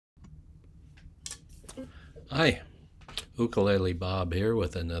Hi, Ukulele Bob here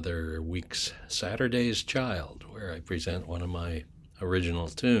with another week's Saturday's Child, where I present one of my original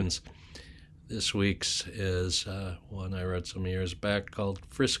tunes. This week's is one I wrote some years back called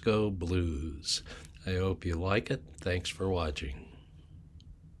Frisco Blues. I hope you like it. Thanks for watching.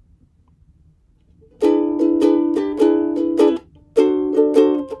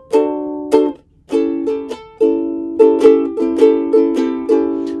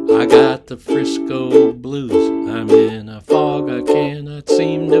 I got the Frisco blues. I'm in a fog. I cannot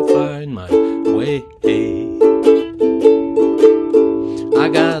seem to find my way. I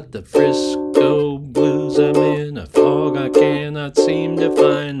got the Frisco blues. I'm in a fog. I cannot seem to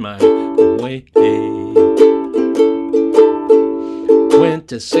find my way. Went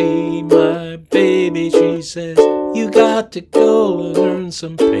to see my baby. She says, you got to go and earn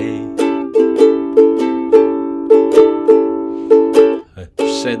some pay.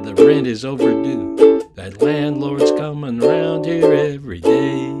 Said the rent is overdue. That landlord's coming round here every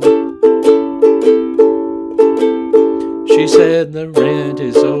day. She said the rent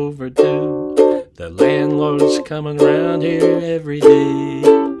is overdue. The landlord's coming round here every day.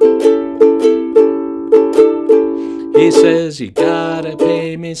 He says you gotta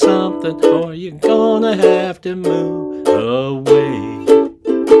pay me something or you're gonna have to move away.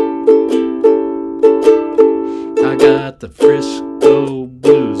 I got the Frisco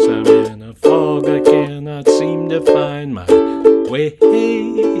blues. I'm in a fog. I cannot seem to find my way.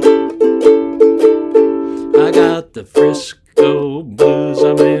 I got the Frisco blues.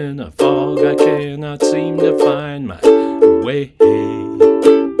 I'm in a fog. I cannot seem to find my way.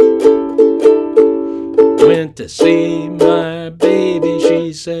 Went to see my baby.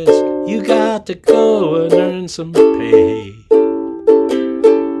 She says, you got to go and earn some pay.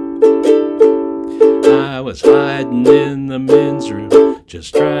 I was hiding in the men's room,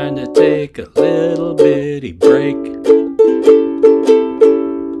 just trying to take a little bitty break.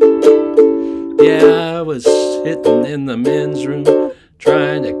 Yeah, I was sitting in the men's room,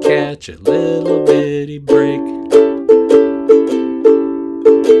 trying to catch a little bitty break.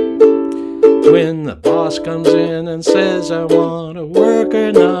 When the boss comes in and says, I want a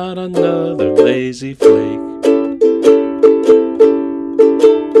worker, not another lazy flake.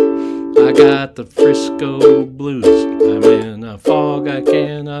 I got the Frisco blues. I'm in a fog. I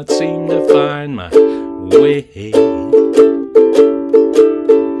cannot seem to find my way.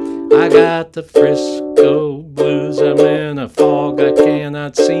 I got the Frisco blues. I'm in a fog. I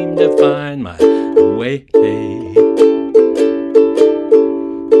cannot seem to find my way.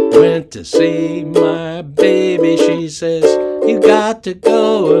 Went to see my baby. She says, you got to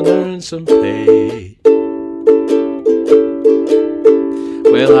go and earn some pay.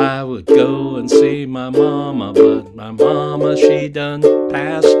 Well, I would go and see my mama, but my mama, she done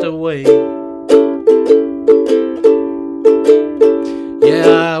passed away. Yeah,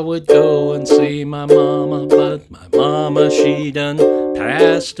 I would go and see my mama, but my mama, she done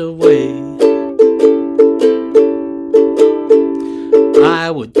passed away.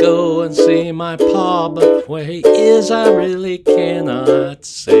 I would go and see my pa, but where he is I really cannot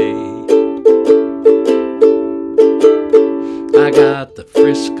say. I got the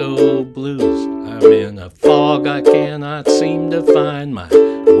Frisco blues. I'm in a fog. I cannot seem to find my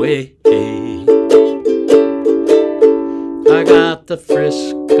way. I got the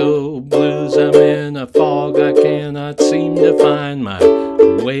Frisco blues. I'm in a fog. I cannot seem to find my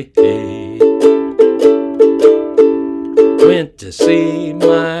way. Went to see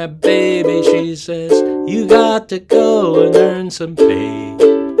my baby. She says, you got to go and earn some pay.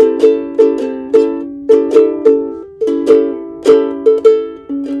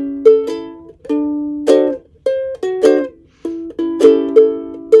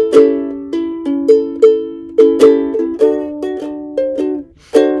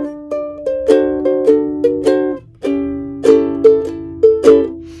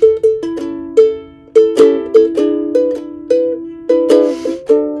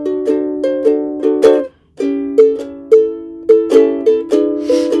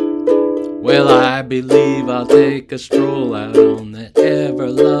 Well, I believe I'll take a stroll out on that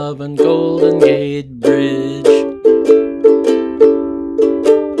ever-loving Golden Gate Bridge.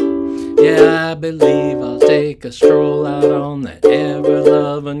 Yeah, I believe I'll take a stroll out on that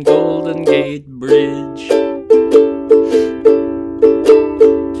ever-loving Golden Gate Bridge.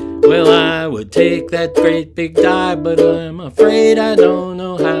 Well, I would take that great big dive, but I'm afraid I don't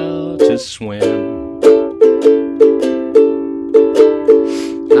know how to swim.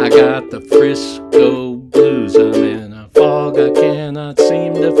 I got the Frisco blues. I'm in a fog. I cannot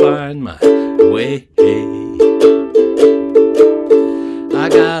seem to find my way. I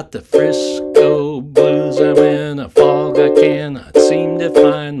got the Frisco blues. I'm in a fog, I cannot seem to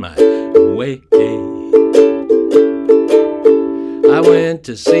find my way. I went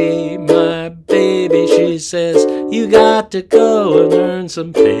to see my baby, she says, you got to go and earn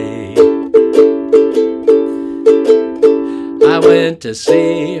some pay. I went to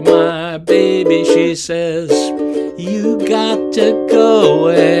see my baby, she says, you got to go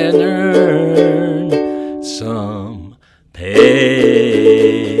and earn some pay.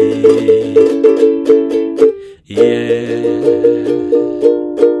 Yeah,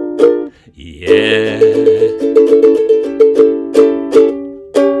 yeah.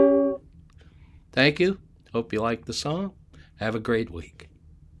 Thank you. Hope you like the song. Have a great week.